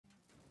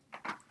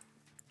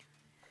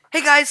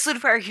Hey guys,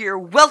 Saladifier here.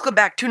 Welcome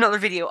back to another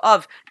video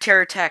of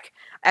Terra Tech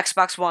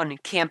Xbox One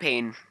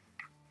campaign.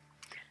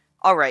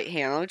 Alright,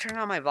 hang on, let me turn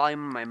on my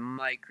volume on my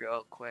mic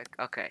real quick.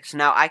 Okay, so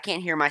now I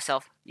can't hear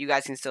myself. You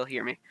guys can still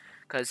hear me.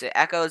 Because it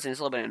echoes and it's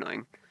a little bit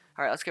annoying.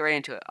 Alright, let's get right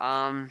into it.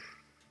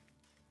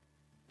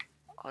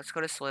 Let's go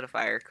to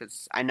Saladifier,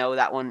 because I know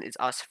that one is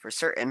us for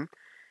certain.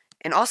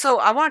 And also,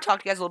 I want to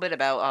talk to you guys a little bit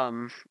about,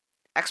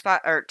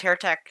 Xbox, or Terra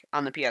Tech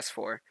on the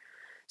PS4.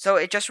 So,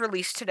 it just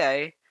released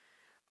today.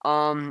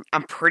 I'm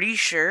pretty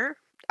sure,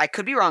 I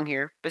could be wrong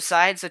here,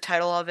 besides the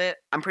title of it,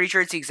 I'm pretty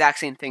sure it's the exact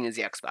same thing as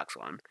the Xbox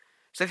One.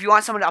 So if you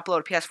want someone to upload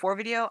a PS4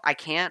 video, I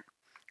can't,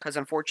 because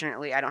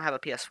unfortunately I don't have a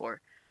PS4.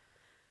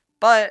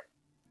 But,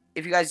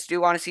 if you guys do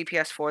want to see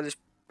PS4, there's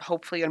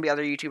hopefully going to be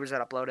other YouTubers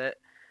that upload it.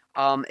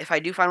 If I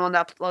do find one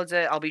that uploads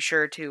it, I'll be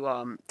sure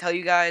to tell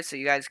you guys, so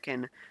you guys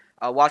can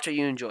watch what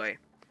you enjoy.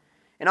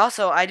 And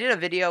also, I did a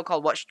video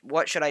called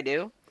What Should I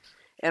Do?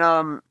 And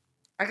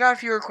I got a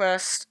few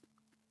requests.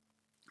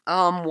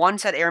 One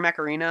said Air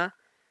Macarena.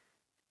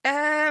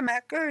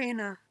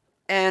 Macarena.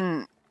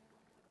 And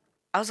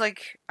I was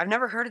like, I've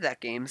never heard of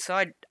that game, so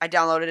I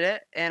downloaded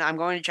it, and I'm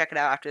going to check it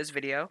out after this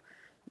video.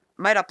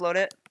 Might upload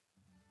it.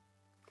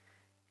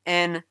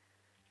 And,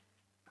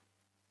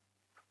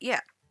 yeah.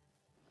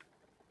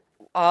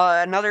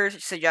 Another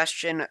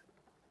suggestion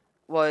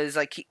was,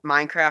 like,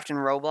 Minecraft and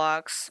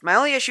Roblox. My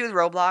only issue with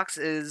Roblox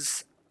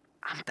is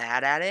I'm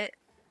bad at it.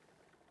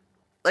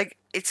 Like,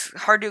 it's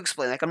hard to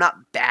explain. Like, I'm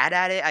not bad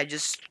at it,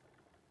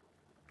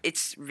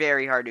 it's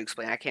very hard to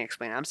explain. I can't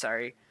explain it. I'm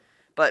sorry.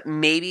 But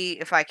maybe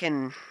if I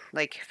can,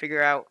 like,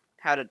 figure out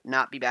how to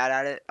not be bad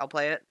at it, I'll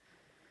play it.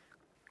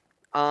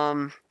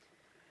 Minecraft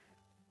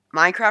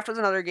was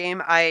another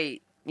game.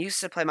 I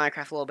used to play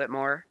Minecraft a little bit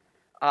more.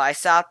 I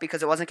stopped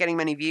because it wasn't getting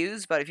many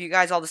views, but if you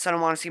guys all of a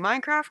sudden want to see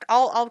Minecraft,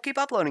 I'll keep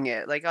uploading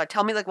it. Like,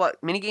 tell me, like, what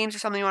mini games or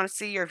something you want to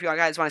see, or if you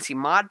guys want to see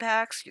mod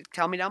packs,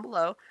 tell me down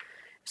below.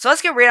 So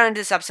let's get right on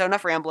into this episode.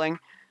 Enough rambling.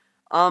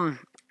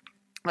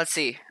 Let's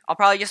see. I'll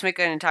probably just make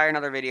an entire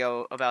another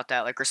video about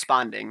that, like,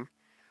 responding.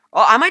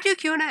 Oh, I might do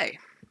Q&A.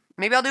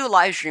 Maybe I'll do a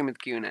live stream with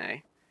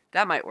Q&A.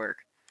 That might work.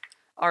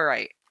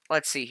 Alright,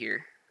 let's see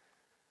here.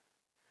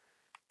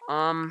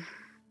 Ooh,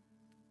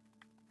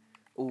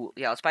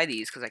 yeah, let's buy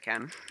these, because I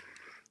can.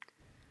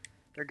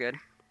 They're good.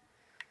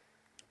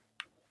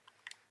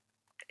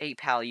 Hey,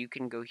 pal, you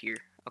can go here.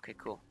 Okay,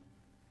 cool.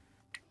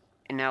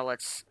 And now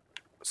let's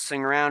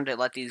swing around and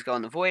let these go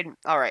in the void.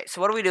 Alright, so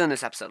what do we do in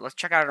this episode? Let's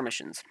check out our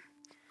missions.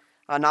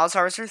 Knowledge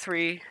Harvester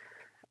 3.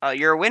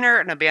 You're a winner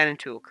and abandoned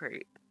tool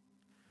crate.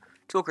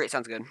 Tool crate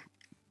sounds good.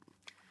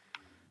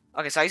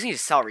 Okay, so I just need to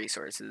sell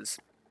resources.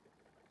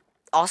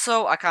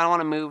 Also, I kind of want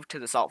to move to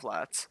the salt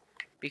flats,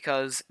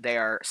 because they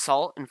are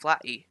salt and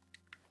flatty.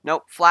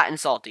 Nope, flat and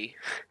salty.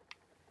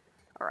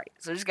 Alright,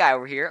 so this guy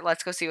over here,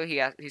 let's go see what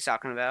he's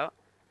talking about.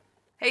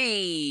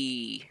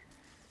 Hey!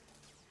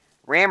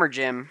 Rammer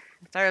Jim.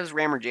 I thought it was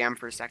Rammer Jam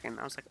for a second.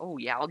 I was like, oh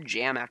yeah, I'll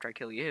jam after I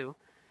kill you.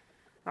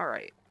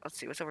 Alright, let's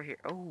see, what's over here?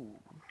 Oh,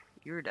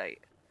 Iridite.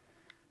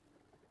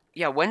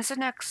 Yeah, when's the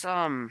next,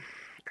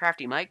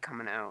 Crafty Mike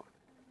coming out?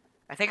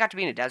 I think I have to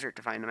be in a desert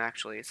to find him,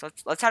 actually. So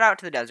let's head out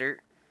to the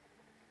desert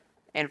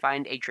and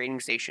find a trading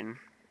station.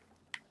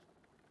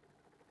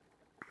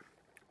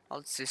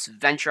 Let's just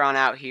venture on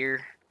out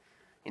here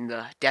in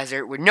the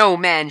desert where no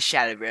man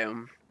shall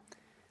roam.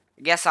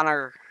 I guess on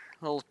our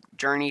little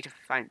journey to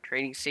find a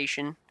trading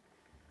station,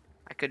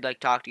 I could,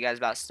 like, talk to you guys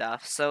about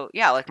stuff. So,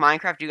 yeah, like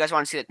Minecraft, do you guys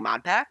want to see, like,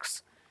 mod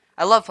packs?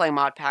 I love playing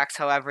mod packs,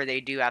 however,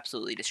 they do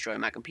absolutely destroy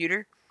my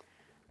computer.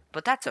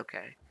 But that's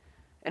okay.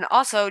 And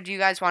also, do you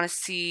guys want to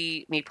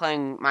see me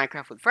playing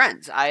Minecraft with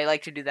friends? I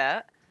like to do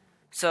that.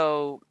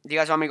 So, do you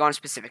guys want me to go on a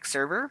specific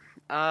server?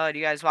 Do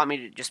you guys want me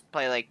to just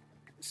play, like,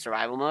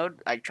 survival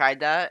mode? I tried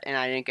that, and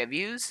I didn't get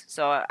views,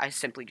 so I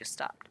simply just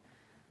stopped.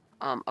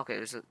 Okay,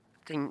 there's a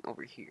thing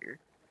over here.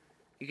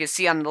 You can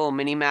see on the little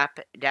mini-map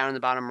down in the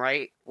bottom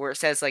right, where it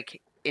says,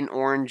 like, in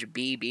orange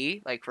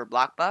BB, like, for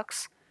block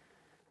bucks.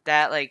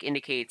 That, like,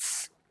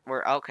 indicates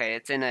where, okay,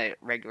 it's in a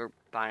regular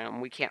biome.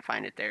 We can't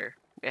find it there.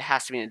 It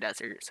has to be in a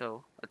desert,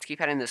 so let's keep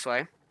heading this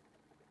way.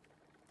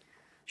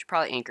 Should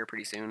probably anchor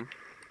pretty soon.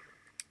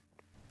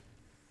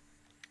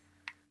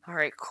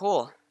 Alright,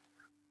 cool.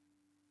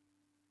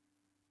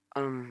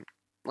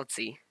 Let's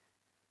see.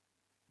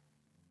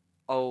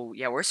 Oh,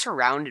 yeah, we're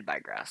surrounded by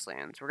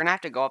grasslands. We're gonna have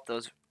to go up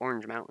those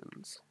orange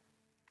mountains.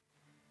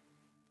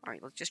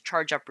 Alright, let's just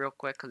charge up real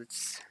quick, because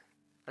it's...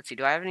 Let's see,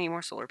 do I have any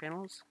more solar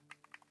panels?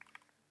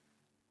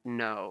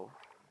 No.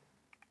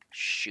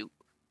 Shoot.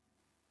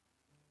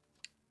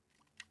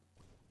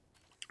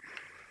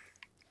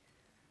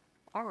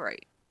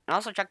 Alright. And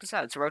also, check this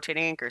out. It's a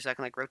rotating anchor, so I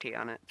can, like, rotate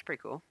on it. It's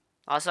pretty cool.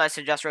 Also, I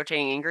suggest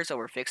rotating anchors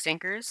over fixed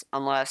anchors,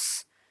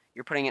 unless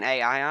you're putting an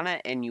AI on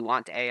it and you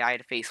want the AI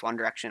to face one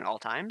direction at all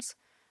times.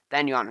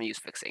 Then you want to use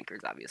fixed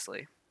anchors,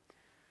 obviously.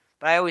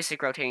 But I always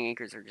think rotating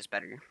anchors are just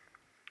better.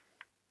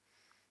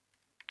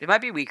 They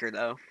might be weaker,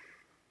 though.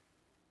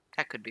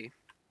 That could be.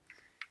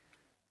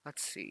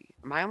 Let's see.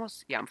 Am I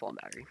almost... Yeah, I'm full on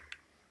battery.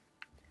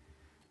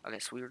 Okay,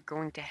 so we were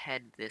going to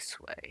head this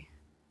way.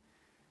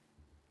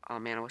 Oh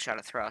man, I wish I had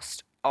a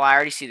thrust. Oh, I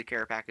already see the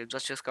care package.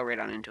 Let's just go right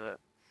on into it.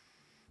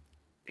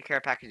 The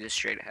care package is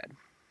straight ahead.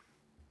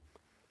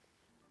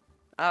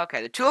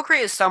 Okay, the tool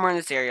crate is somewhere in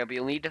this area, but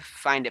you'll need to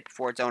find it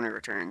before its owner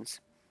returns.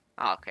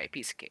 Okay,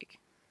 piece of cake.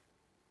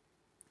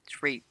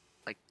 It's right,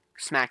 like,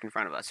 smack in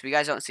front of us. If you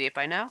guys don't see it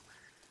by now,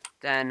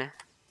 then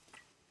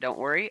don't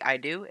worry, I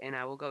do, and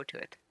I will go to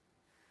it.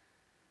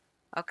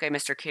 Okay,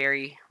 Mr.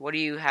 Carey, what do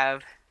you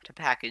have to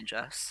package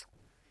us?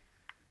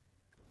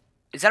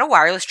 Is that a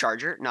wireless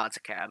charger? No, it's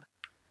a cab.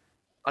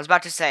 I was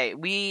about to say,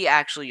 we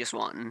actually just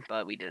won,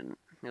 but we didn't.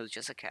 It was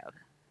just a cab.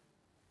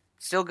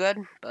 Still good,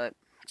 but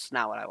it's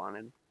not what I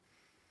wanted.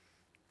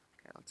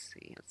 Okay, let's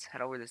see. Let's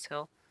head over this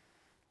hill.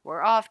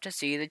 We're off to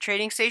see the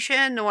trading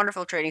station, the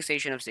wonderful trading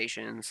station of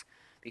stations.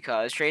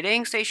 Because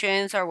trading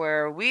stations are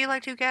where we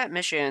like to get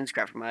missions,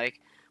 Crafty Mike.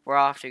 We're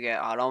off to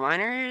get auto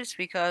miners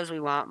because we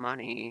want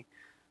money.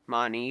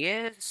 Money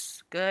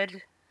is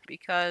good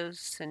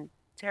because in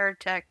Terra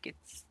Tech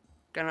it's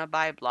gonna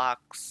buy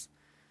blocks.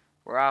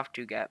 We're off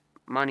to get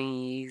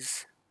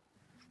monies.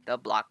 The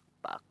block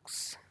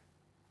bucks.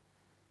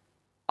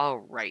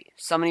 Alright,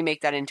 somebody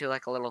make that into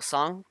like a little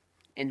song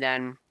and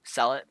then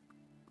sell it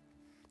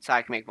so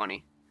I can make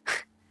money.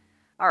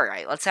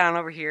 Alright, let's head on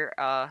over here.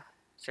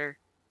 Sir?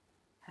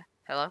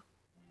 Hello?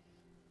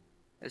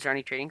 Is there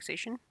any trading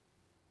station?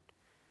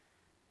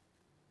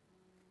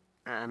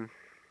 There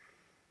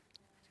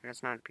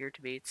does not appear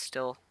to be. It's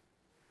still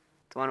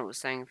the one it was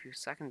saying a few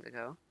seconds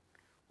ago.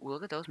 Ooh,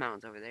 look at those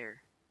mountains over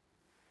there.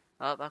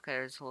 Oh, okay,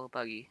 there's a little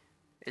buggy.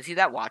 Is he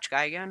that watch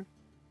guy again?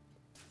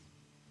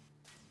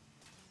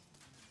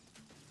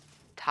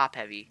 Top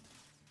heavy.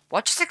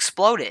 What just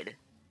exploded?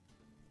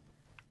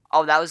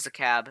 Oh, that was the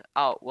cab.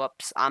 Oh,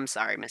 whoops. I'm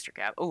sorry, Mr.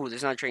 Cab. Ooh,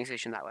 there's another train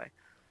station that way.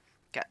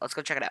 Okay, let's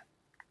go check it out.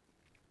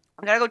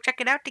 I gotta go check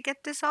it out to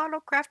get this auto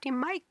Crafty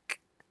Mike.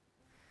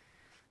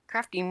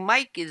 Crafty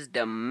Mike is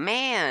the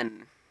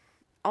man.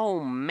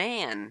 Oh,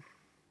 man.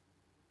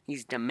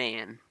 He's the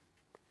man.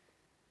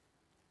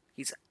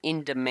 He's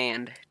in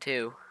demand,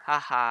 too.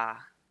 Haha.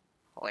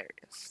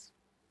 Hilarious.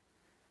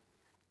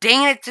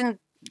 Dang it, it's in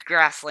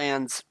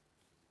grasslands.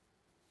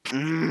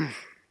 Okay.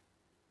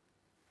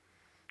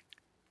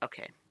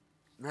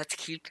 Let's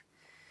keep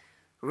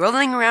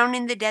rolling around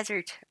in the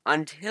desert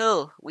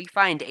until we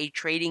find a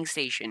trading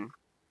station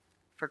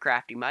for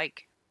Crafty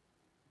Mike.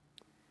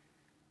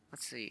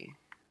 Let's see.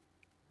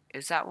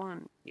 Is that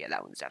one? Yeah,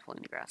 that one's definitely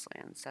in the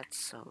grasslands. That's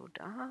so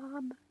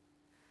dumb.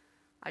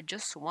 I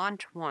just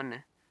want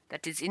one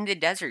that is in the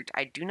desert.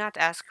 I do not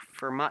ask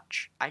for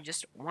much. I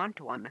just want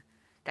one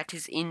that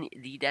is in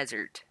the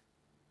desert.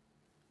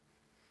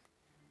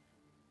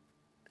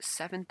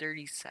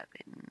 7:37.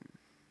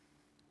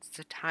 It's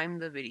the time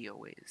the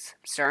video is.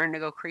 I'm starting to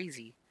go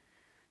crazy.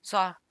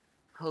 Saw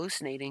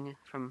hallucinating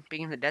from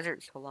being in the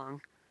desert so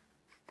long.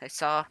 I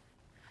saw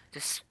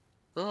this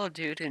little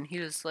dude and he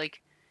was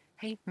like,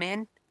 "Hey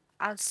man,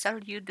 I'll sell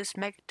you this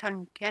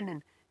megaton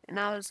cannon." And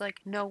I was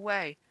like, "No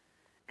way."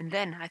 And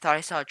then I thought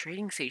I saw a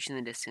trading station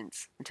in the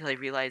distance until I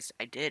realized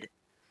I did.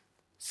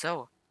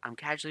 So I'm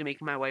casually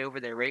making my way over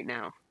there right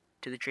now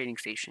to the trading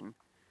station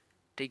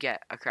to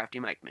get a Crafty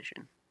Mike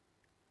mission.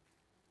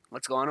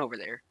 Let's go on over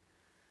there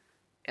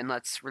and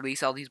let's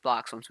release all these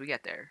blocks once we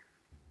get there,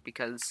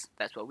 because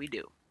that's what we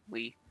do.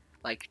 We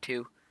like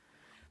to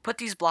put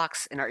these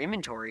blocks in our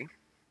inventory.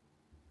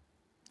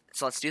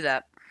 So let's do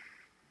that.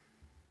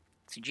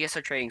 It's a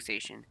GSO trading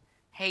station.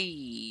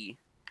 Hey.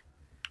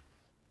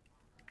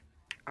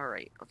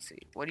 Alright, let's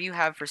see. What do you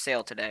have for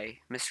sale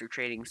today, Mr.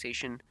 Trading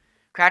Station?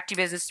 Crafty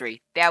Business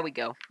 3. There we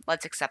go.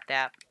 Let's accept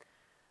that.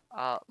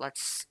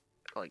 Let's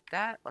go like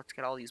that. Let's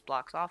get all these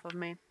blocks off of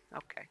me.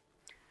 Okay.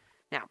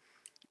 Now,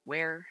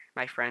 where,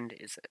 my friend,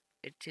 is it?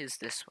 It is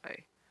this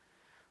way.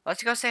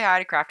 Let's go say hi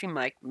to Crafty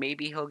Mike.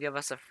 Maybe he'll give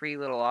us a free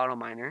little auto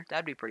miner.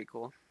 That'd be pretty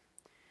cool.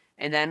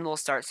 And then we'll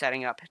start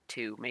setting up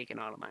to make an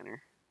auto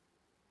miner.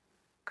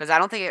 Because I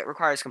don't think it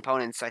requires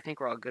components, so I think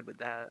we're all good with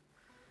that.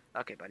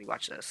 Okay, buddy,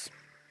 watch this.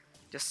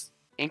 Just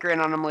anchor in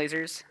on them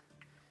lasers.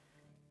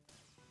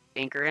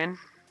 Anchor in.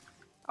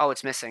 Oh,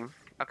 it's missing.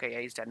 Okay,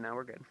 yeah, he's dead now.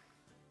 We're good.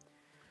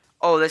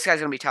 Oh, this guy's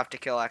gonna be tough to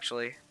kill,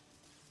 actually.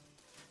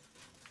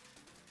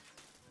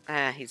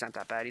 He's not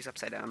that bad. He's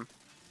upside down.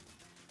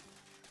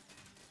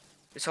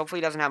 Just hopefully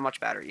he doesn't have much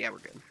battery. Yeah, we're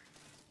good.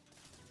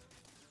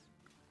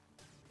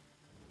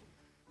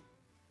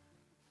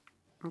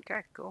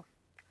 Okay, cool.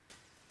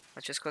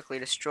 Let's just quickly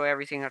destroy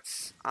everything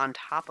that's on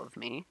top of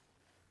me.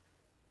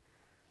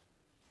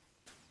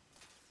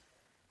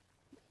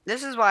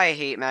 This is why I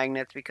hate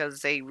magnets,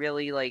 because they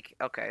really, like...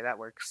 Okay, that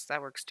works.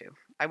 That works, too.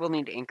 I will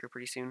need to anchor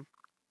pretty soon.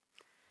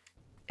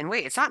 And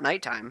wait, it's not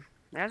nighttime.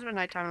 It hasn't been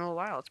nighttime in a little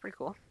while. It's pretty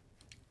cool.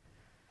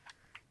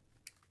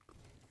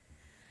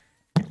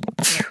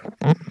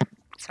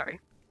 Sorry.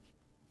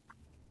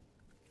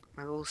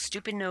 My little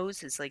stupid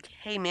nose is like,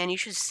 "Hey, man, you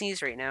should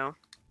sneeze right now."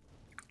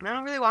 And I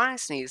don't really want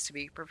to sneeze, to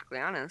be perfectly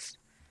honest.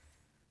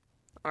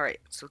 Alright,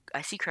 so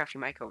I see Crafty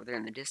Mike over there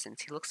in the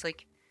distance. He looks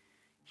like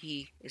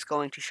he is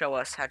going to show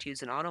us how to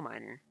use an auto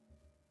miner.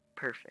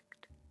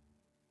 Perfect.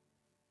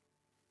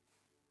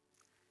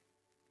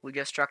 We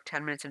just struck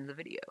 10 minutes into the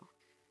video.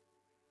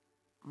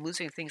 I'm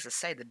losing things to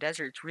say. The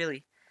desert's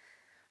really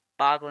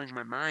boggling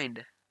my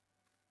mind.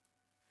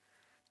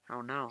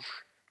 Oh no.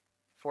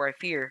 For I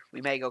fear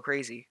we may go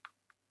crazy.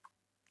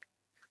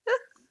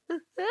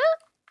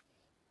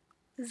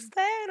 Is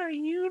that a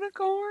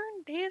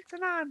unicorn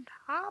dancing on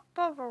top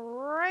of a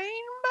rainbow?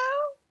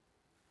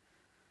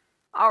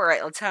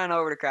 Alright, let's head on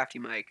over to Crafty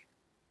Mike.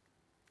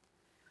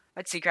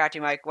 Let's see, Crafty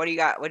Mike, what do you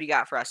got? What do you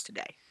got for us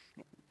today?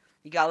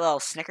 You got a little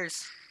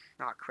Snickers?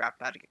 Oh crap,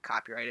 about to get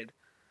copyrighted.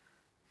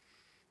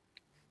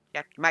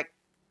 Crafty Mike.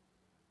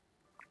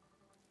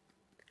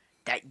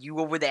 That you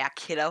over there,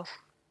 kiddo?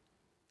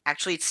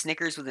 Actually, it's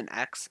Snickers with an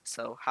X,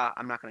 so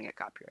I'm not gonna get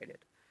copyrighted.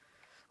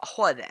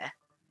 Oh, there.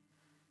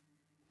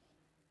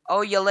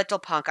 Oh, you little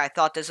punk, I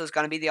thought this was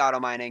gonna be the auto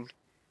mining.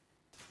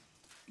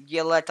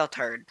 You little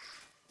turd.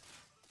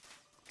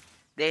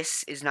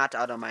 This is not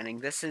auto mining.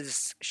 This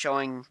is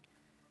showing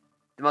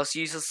the most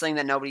useless thing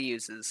that nobody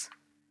uses.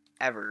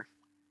 Ever.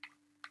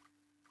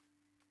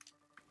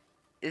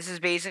 This is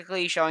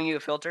basically showing you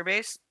a filter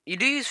base. You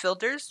do use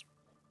filters,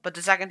 but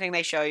the second thing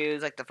they show you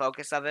is like the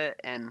focus of it,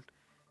 and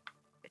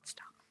it's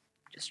dumb.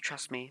 Just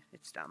trust me,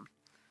 it's dumb.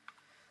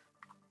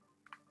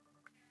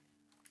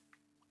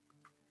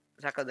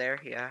 Does that go there?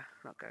 Yeah,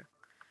 okay.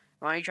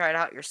 Why don't you try it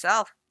out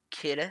yourself,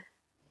 kid?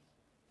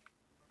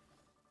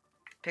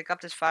 Pick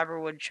up this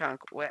fiberwood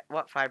chunk.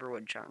 What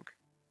fiberwood chunk?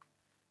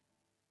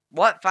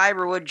 What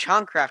fiberwood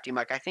chunk, Crafty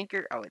Mike? I think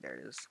you're... Oh, wait, there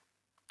it is.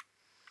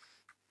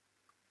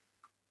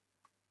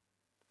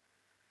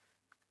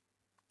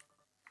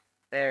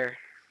 There.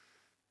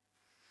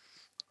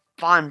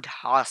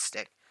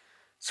 Fantastic.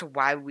 So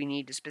why would we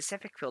need the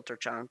specific filter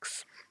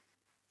chunks?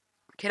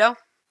 Kiddo,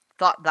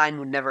 thought thine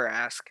would never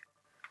ask.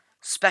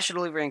 Special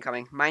delivery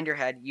incoming. Mind your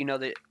head. You know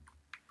the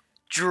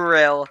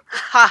drill.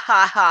 Ha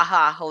ha ha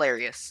ha.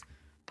 Hilarious.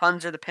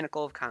 Puns are the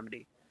pinnacle of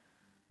comedy.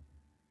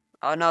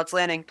 Oh no, it's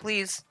landing.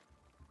 Please.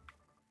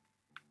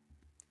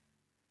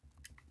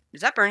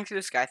 Is that burning through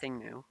the sky thing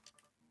new?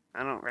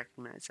 I don't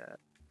recognize that.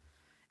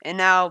 And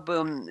now,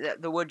 boom,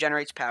 the wood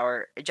generates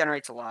power. It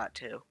generates a lot,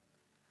 too.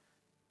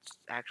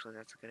 Actually,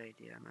 that's a good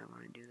idea. I might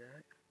want to do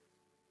that.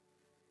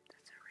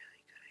 That's a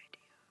really good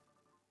idea.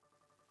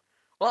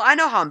 Well, I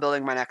know how I'm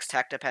building my next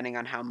tech, depending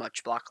on how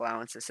much block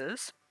allowance this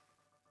is.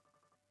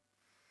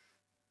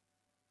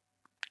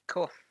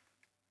 Cool.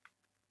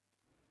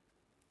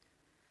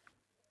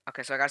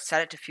 Okay, so I gotta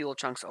set it to fuel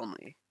chunks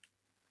only.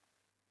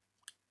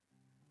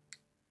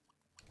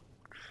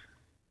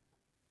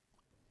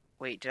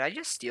 Wait, did I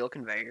just steal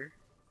conveyor?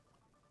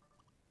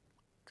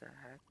 What the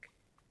heck?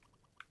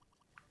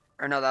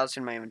 Or no, that was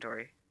in my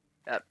inventory.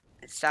 Yep.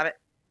 Stop it.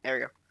 There we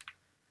go.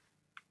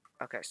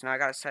 Okay, so now I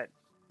gotta set...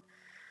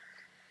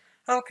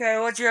 Okay,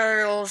 what's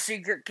your little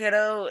secret,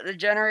 kiddo? The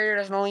generator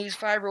doesn't only use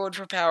fiberwood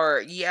for power.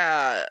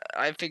 Yeah,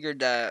 I figured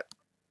that.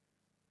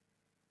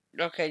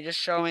 Okay, just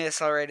show me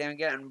this already. I'm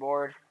getting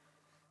bored.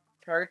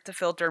 Target the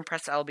filter and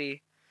press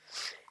LB.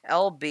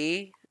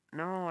 LB?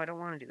 No, I don't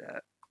want to do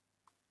that.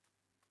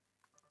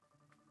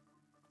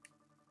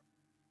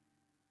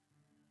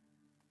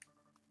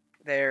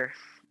 There.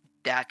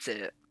 That's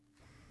it.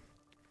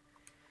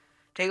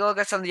 Take a look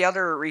at some of the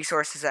other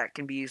resources that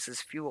can be used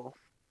as fuel.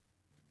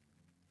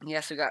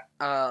 Yes, we got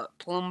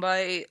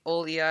plumbite,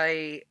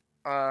 oleite,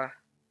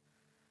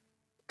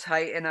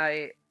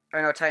 titanite.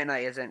 Or no,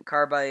 titanite isn't.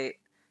 Carbide.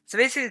 So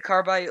basically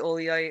carbide,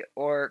 oleite,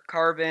 or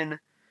carbon,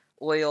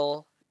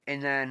 oil,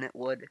 and then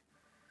wood.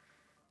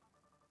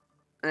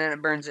 And then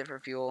it burns it for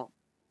fuel.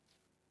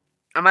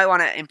 I might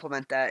want to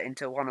implement that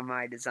into one of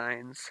my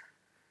designs.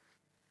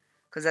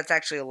 Because that's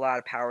actually a lot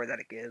of power that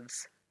it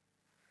gives.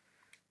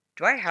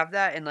 Do I have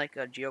that in like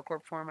a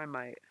geocorp form? I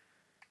might.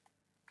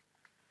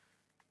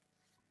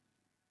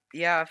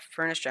 Yeah,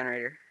 furnace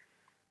generator.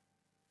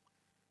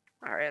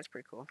 Alright, that's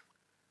pretty cool.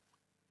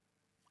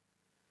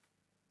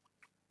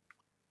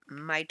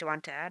 Might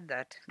want to add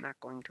that,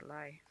 not going to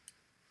lie.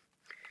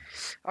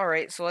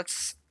 Alright, so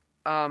let's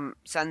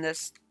send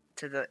this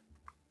to the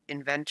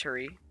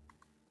inventory.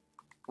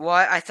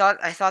 What? I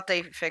thought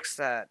they fixed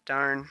that.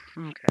 Darn.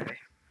 Okay.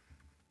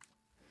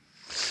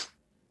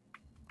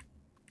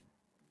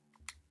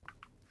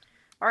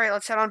 Alright,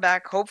 let's head on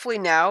back. Hopefully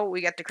now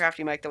we get the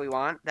crafty mic that we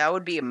want. That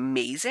would be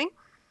amazing.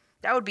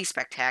 That would be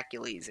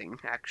spectacular-izing,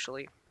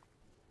 actually.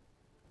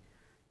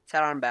 Let's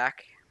head on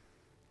back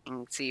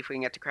and see if we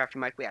can get the crafty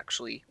mic we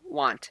actually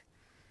want.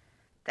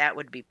 That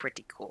would be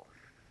pretty cool.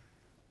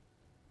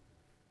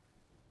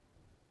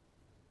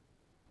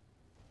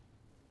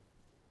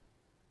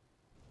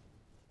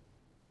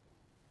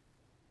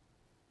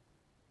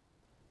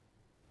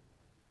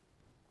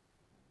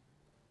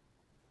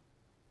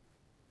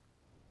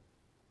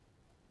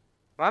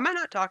 Why am I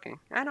not talking?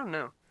 I don't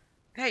know.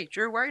 Hey,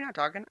 Drew, why are you not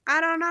talking? I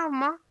don't know,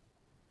 Ma.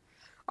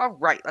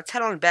 Alright, let's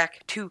head on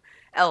back to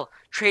El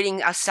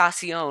Trading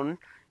Estacion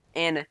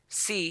and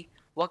see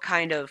what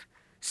kind of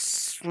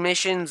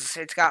missions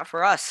it's got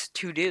for us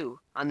to do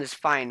on this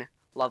fine,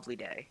 lovely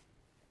day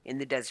in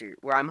the desert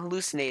where I'm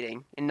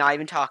hallucinating and not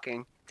even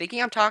talking.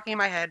 Thinking I'm talking in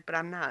my head, but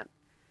I'm not.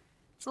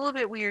 It's a little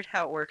bit weird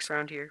how it works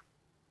around here.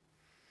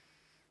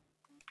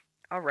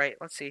 Alright,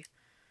 let's see.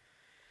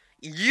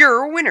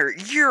 You're a winner!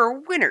 You're a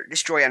winner!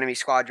 Destroy enemy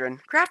squadron.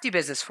 Crafty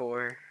business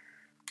for.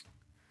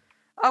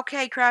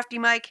 Okay, Crafty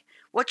Mike.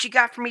 What you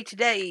got for me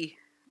today?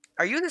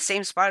 Are you in the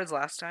same spot as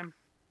last time?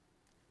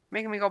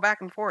 Making me go back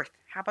and forth.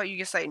 How about you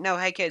just say, no,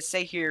 hey kids,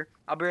 stay here.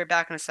 I'll be right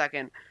back in a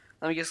second.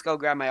 Let me just go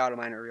grab my auto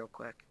miner real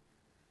quick.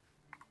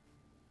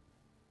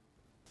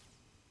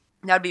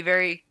 That'd be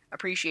very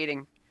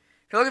appreciating.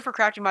 If you're looking for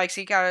Crafty Mike,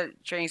 seek out a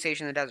training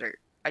station in the desert.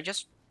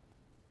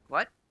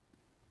 What?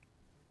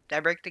 Did I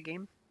break the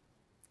game?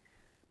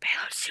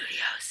 Payload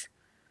Studios.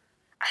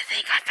 I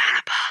think I found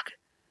a bug.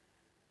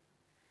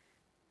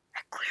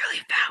 I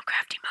clearly found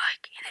Crafty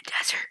Mike in the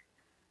desert.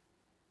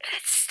 And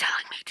it's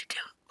telling me to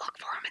look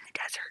for him in the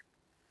desert.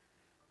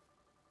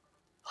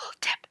 Little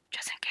tip,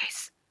 just in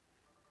case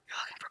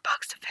you're looking for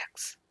bugs to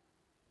fix.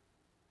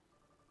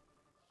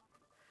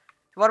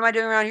 What am I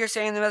doing around here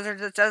staying in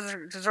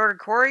the deserted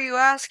quarry, you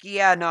ask?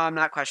 Yeah, no, I'm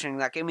not questioning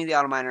that. Give me the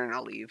auto miner and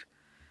I'll leave.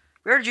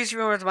 We heard a juicy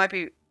rumor there might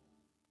be...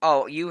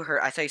 Oh, you heard...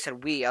 I thought you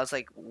said we. I was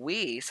like,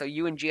 we? So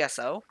you and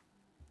GSO?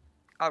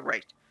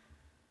 Alright.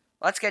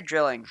 Let's get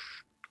drilling.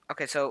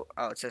 Okay, so...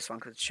 Oh, it's this one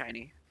because it's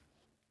shiny.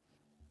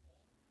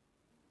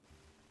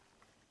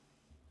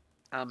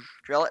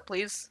 Drill it,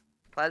 please.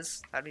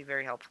 Please. That'd be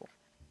very helpful.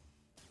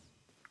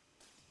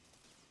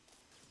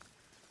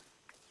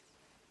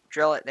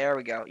 Drill it. There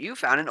we go. You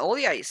found an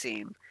oleite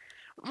seam.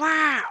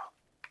 Wow!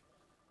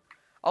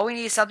 All we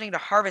need is something to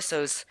harvest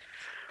those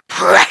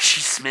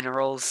precious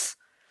minerals.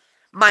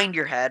 Mind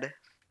your head.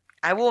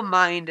 I will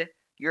mind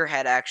your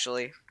head,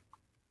 actually.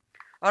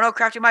 Oh no,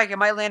 Crafty Mike, it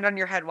might land on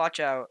your head. Watch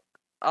out.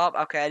 Oh,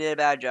 okay, I did a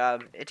bad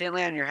job. It didn't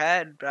land on your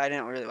head, but I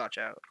didn't really watch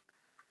out.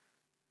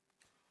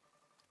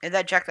 And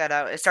then check that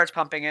out. It starts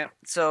pumping it.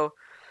 So,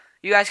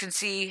 you guys can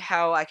see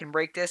how I can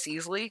break this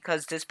easily,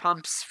 because this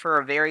pumps for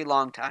a very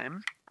long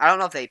time. I don't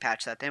know if they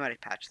patched that. They might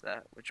have patched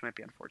that, which might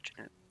be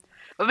unfortunate.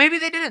 But maybe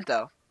they didn't,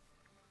 though.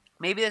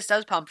 Maybe this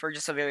does pump for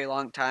just a very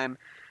long time.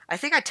 I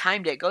think I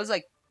timed it. It goes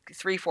like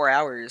 3-4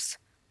 hours.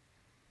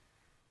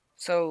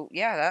 So,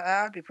 yeah,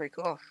 that would be pretty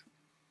cool.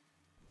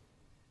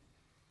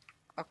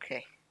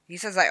 Okay. He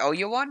says I owe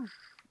you one?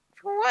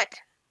 For what?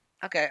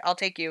 Okay, I'll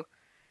take you.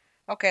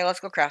 Okay, let's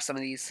go craft some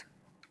of these.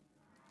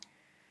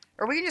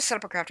 Or we can just set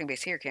up a crafting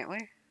base here, can't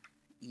we?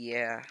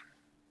 Yeah.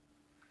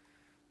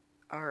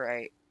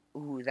 Alright.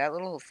 Ooh, that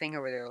little thing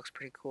over there looks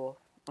pretty cool.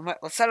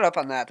 Let's set it up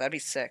on that. That'd be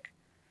sick.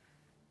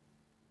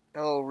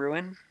 That little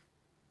ruin.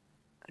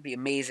 That'd be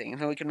amazing.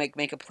 And then we can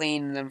make a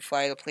plane and then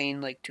fly the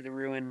plane like to the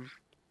ruin.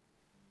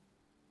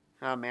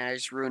 Oh man, I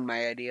just ruined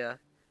my idea.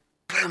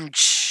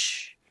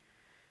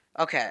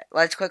 Okay,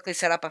 let's quickly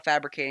set up a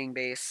fabricating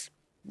base.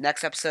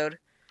 Next episode,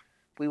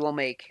 we will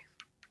make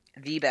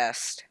the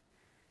best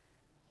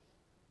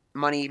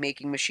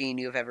money-making machine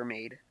you have ever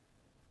made.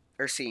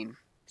 Or seen.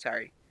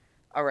 Sorry.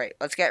 Alright,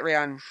 let's get right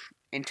on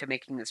into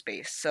making this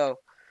base. So,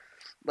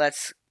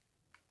 let's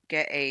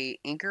get a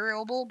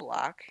anchorable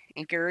block,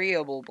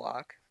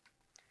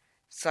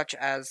 such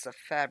as the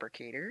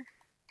fabricator.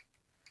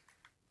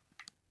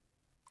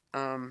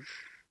 I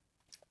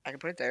can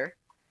put it there.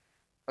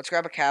 Let's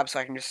grab a cab so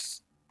I can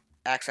just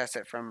access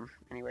it from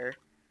anywhere.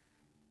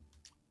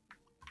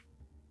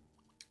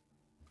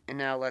 And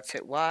now let's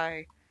hit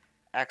Y.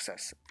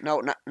 Access.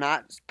 No,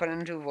 not put it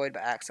into a void,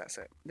 but access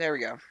it. There we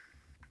go.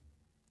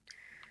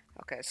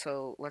 Okay,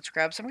 so let's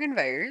grab some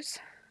conveyors.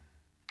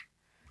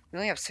 We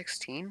only have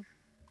 16.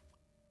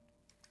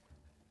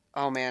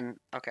 Oh man.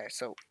 Okay,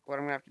 so what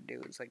I'm gonna have to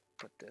do is like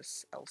put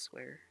this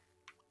elsewhere.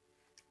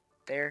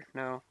 There?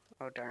 No.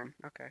 Oh darn.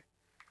 Okay.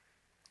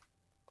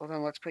 Well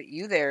then let's put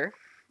you there.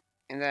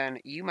 And then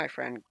you, my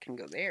friend, can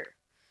go there.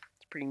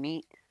 It's pretty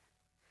neat.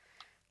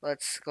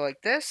 Let's go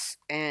like this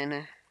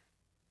and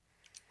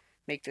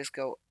make this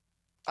go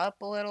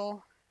up a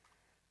little.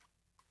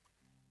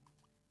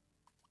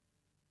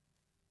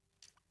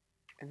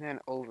 And then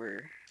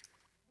over.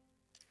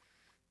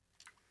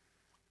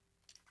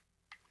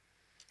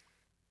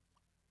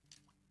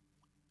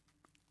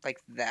 Like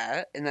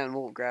that. And then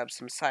we'll grab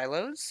some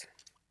silos.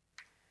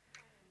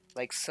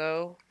 Like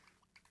so.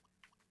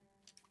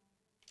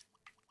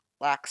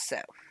 Like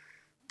so.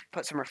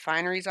 Put some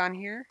refineries on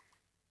here.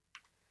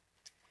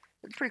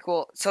 It's pretty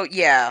cool. So,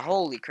 yeah,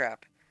 holy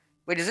crap.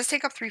 Wait, does this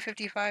take up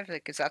 355?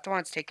 Like, is that the one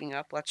it's taking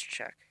up? Let's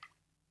check.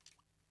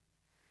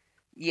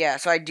 Yeah,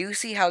 so I do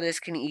see how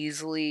this can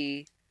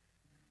easily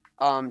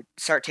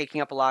start taking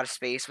up a lot of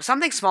space. But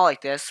something small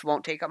like this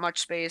won't take up much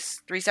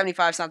space.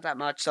 375 is not that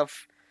much, so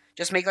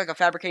just make like a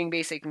fabricating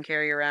base that you can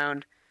carry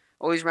around.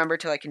 Always remember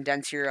to like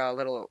condense your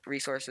little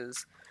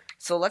resources.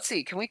 So let's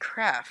see, can we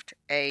craft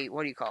a,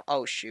 what do you call,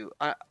 oh shoot.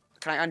 Can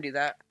I undo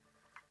that?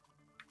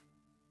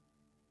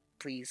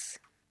 Please.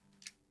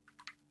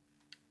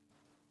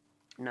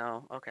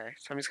 No, okay.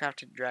 So I'm just gonna have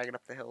to drag it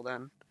up the hill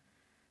then.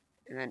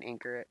 And then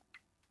anchor it.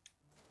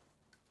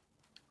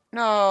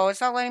 No, it's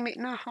not letting me.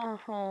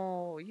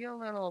 No, you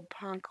little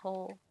punk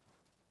hole.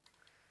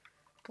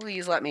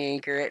 Please let me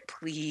anchor it,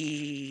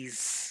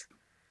 please.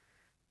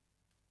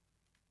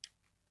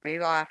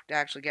 Maybe I'll have to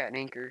actually get an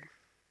anchor.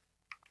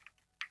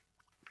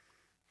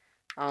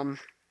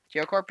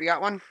 Geocorp, you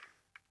got one?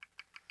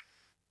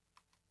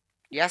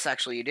 Yes,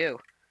 actually, you do.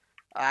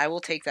 I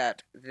will take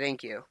that.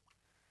 Thank you.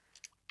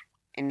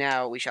 And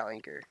now we shall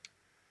anchor.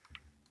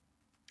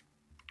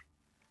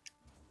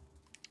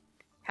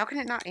 How can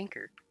it not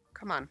anchor?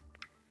 Come on.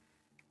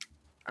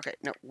 Okay,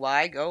 no.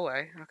 Why? Go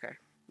away. Okay.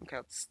 Okay,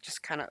 let's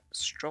just kind of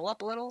stroll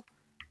up a little.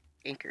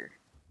 Anchor.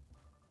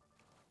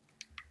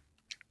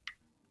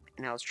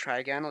 Now let's try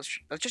again. Let's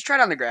just try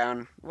it on the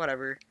ground.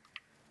 Whatever.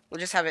 We'll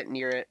just have it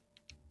near it.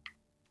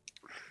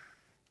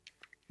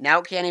 Now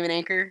it can't even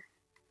anchor?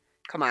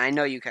 Come on, I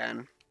know you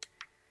can.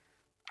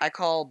 I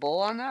call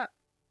bull on that?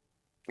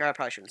 Or I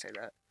probably shouldn't say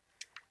that.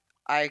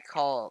 I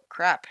call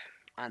crap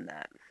on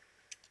that.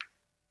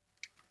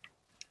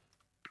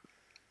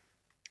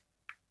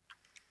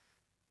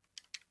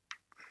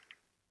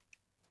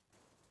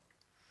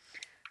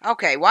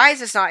 Okay, why is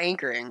this not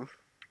anchoring?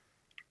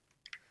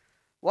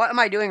 What am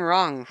I doing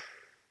wrong?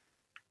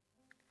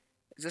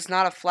 Is this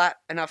not a flat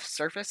enough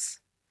surface?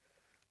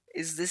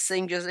 Is this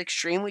thing just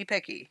extremely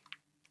picky?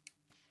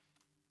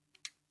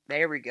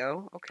 There we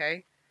go.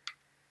 Okay.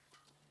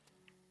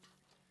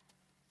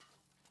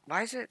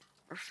 Why is it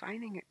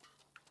refining it?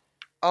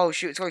 Oh,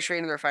 shoot. It's going straight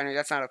into the refinery.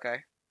 That's not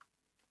okay.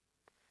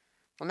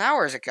 Well, now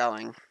where is it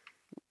going?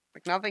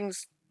 Like,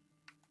 nothing's...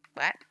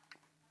 What?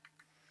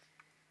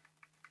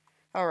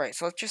 Alright,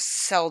 so let's just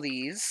sell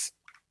these.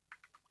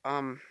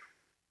 Oh,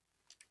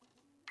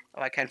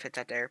 I can fit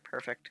that there.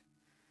 Perfect.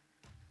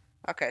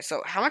 Okay,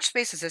 so how much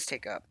space does this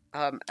take up?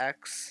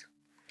 X.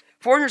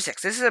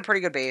 406. This is a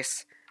pretty good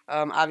base.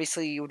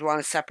 Obviously, you would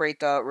want to separate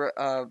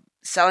the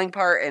selling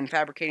part and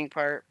fabricating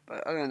part,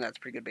 but other than that, it's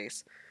a pretty good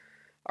base.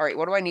 Alright,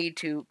 what do I need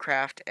to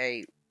craft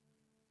a...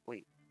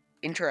 Wait.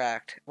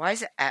 Interact. Why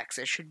is it X?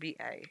 It should be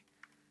A.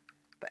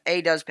 But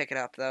A does pick it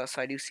up, though,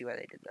 so I do see why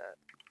they did that.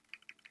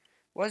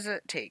 What does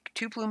it take?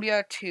 2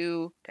 Plumbia,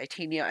 2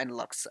 Titania, and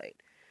Luxite.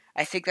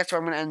 I think that's where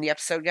I'm going to end the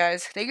episode,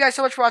 guys. Thank you guys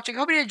so much for watching.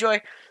 Hope you did enjoy.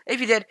 If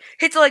you did,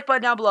 hit the like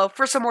button down below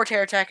for some more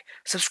Terra Tech.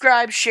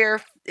 Subscribe,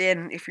 share,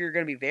 and if you're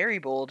going to be very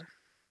bold,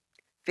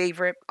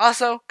 favorite.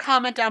 Also,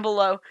 comment down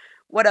below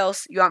what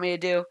else you want me to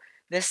do.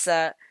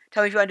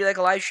 Tell me if you want to do like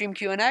a live stream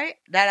Q&A. That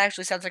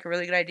actually sounds like a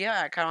really good idea.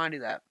 I kind of want to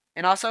do that.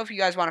 And also, if you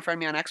guys want to friend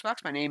me on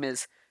Xbox, my name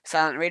is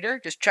Silent Raider.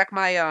 Just check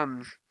my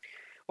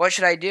what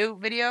should I do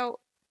video,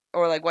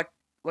 or like what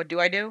do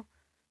I do?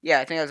 Yeah,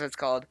 I think that's what it's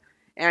called.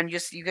 And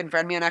just you can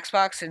friend me on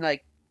Xbox and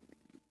like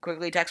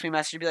quickly text me a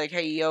message and be like,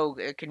 hey yo,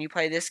 can you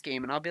play this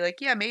game? And I'll be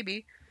like, yeah,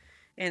 maybe.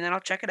 And then I'll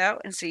check it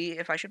out and see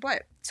if I should play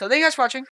it. So thank you guys for watching.